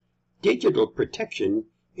Digital protection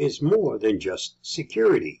is more than just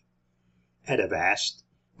security. At Avast,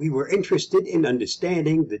 we were interested in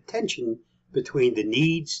understanding the tension between the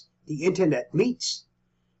needs the Internet meets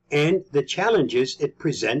and the challenges it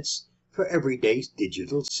presents for everyday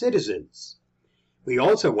digital citizens. We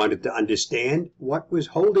also wanted to understand what was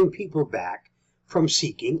holding people back from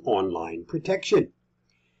seeking online protection.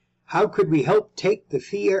 How could we help take the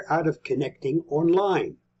fear out of connecting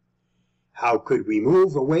online? How could we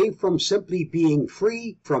move away from simply being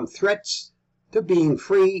free from threats to being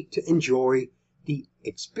free to enjoy the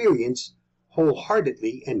experience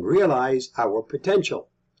wholeheartedly and realize our potential?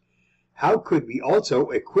 How could we also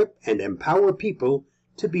equip and empower people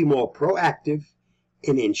to be more proactive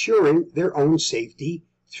in ensuring their own safety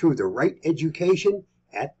through the right education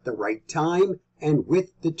at the right time and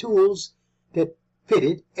with the tools that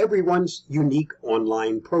fitted everyone's unique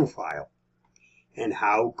online profile? And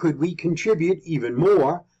how could we contribute even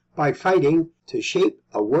more by fighting to shape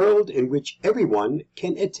a world in which everyone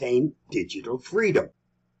can attain digital freedom?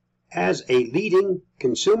 As a leading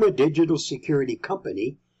consumer digital security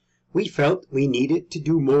company, we felt we needed to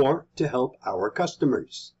do more to help our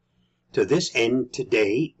customers. To this end,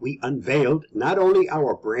 today we unveiled not only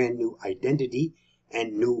our brand new identity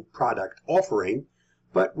and new product offering,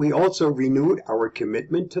 but we also renewed our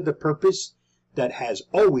commitment to the purpose that has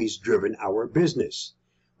always driven our business: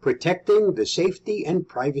 protecting the safety and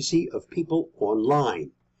privacy of people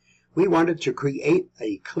online. We wanted to create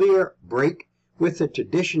a clear break with the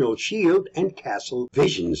traditional shield and castle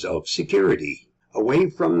visions of security, away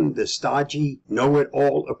from the stodgy,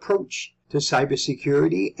 know-it-all approach to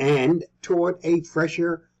cybersecurity and toward a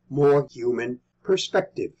fresher, more human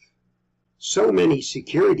perspective. So many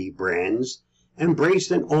security brands embrace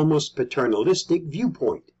an almost paternalistic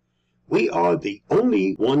viewpoint. We are the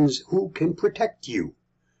only ones who can protect you.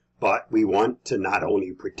 But we want to not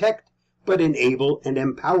only protect, but enable and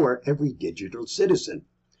empower every digital citizen.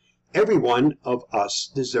 Every one of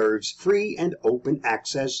us deserves free and open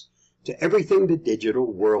access to everything the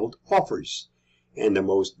digital world offers. And the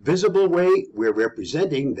most visible way we're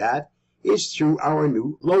representing that is through our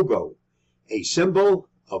new logo, a symbol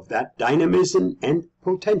of that dynamism and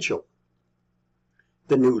potential.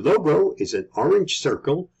 The new logo is an orange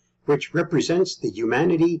circle which represents the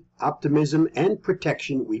humanity, optimism, and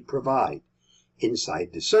protection we provide.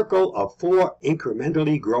 Inside the circle are 4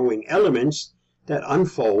 incrementally growing elements that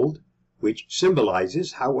unfold, which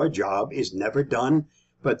symbolizes how our job is never done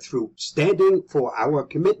but through standing for our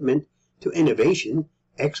commitment to innovation,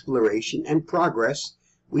 exploration, and progress.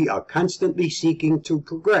 We are constantly seeking to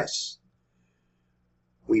progress.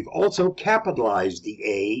 We've also capitalized the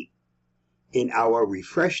A in our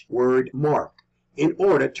refreshed word mark in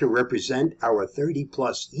order to represent our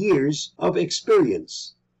 30-plus years of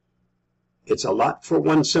experience. It's a lot for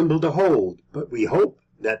one symbol to hold, but we hope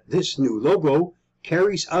that this new logo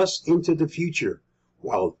carries us into the future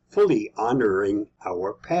while fully honoring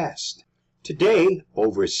our past. Today,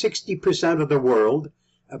 over 60% of the world,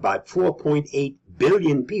 about 4.8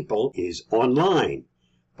 billion people, is online.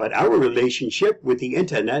 But our relationship with the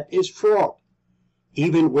Internet is fraught.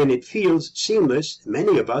 Even when it feels seamless,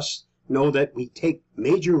 many of us know that we take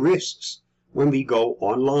major risks when we go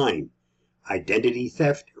online. Identity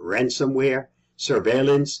theft, ransomware,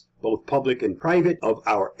 surveillance, both public and private, of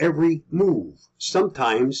our every move.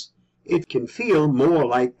 Sometimes it can feel more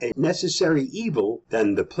like a necessary evil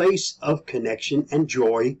than the place of connection and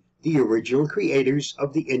joy the original creators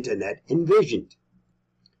of the Internet envisioned.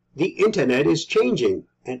 The Internet is changing,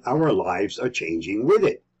 and our lives are changing with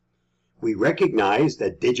it. We recognize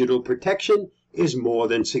that digital protection is more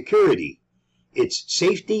than security. It's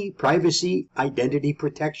safety, privacy, identity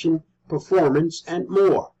protection, performance, and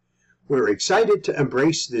more. We're excited to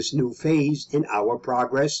embrace this new phase in our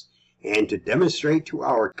progress and to demonstrate to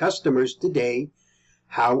our customers today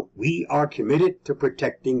how we are committed to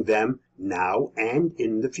protecting them now and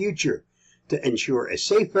in the future to ensure a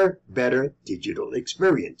safer, better digital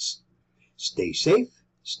experience. Stay safe,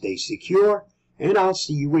 stay secure, and I'll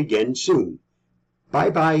see you again soon.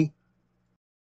 Bye-bye.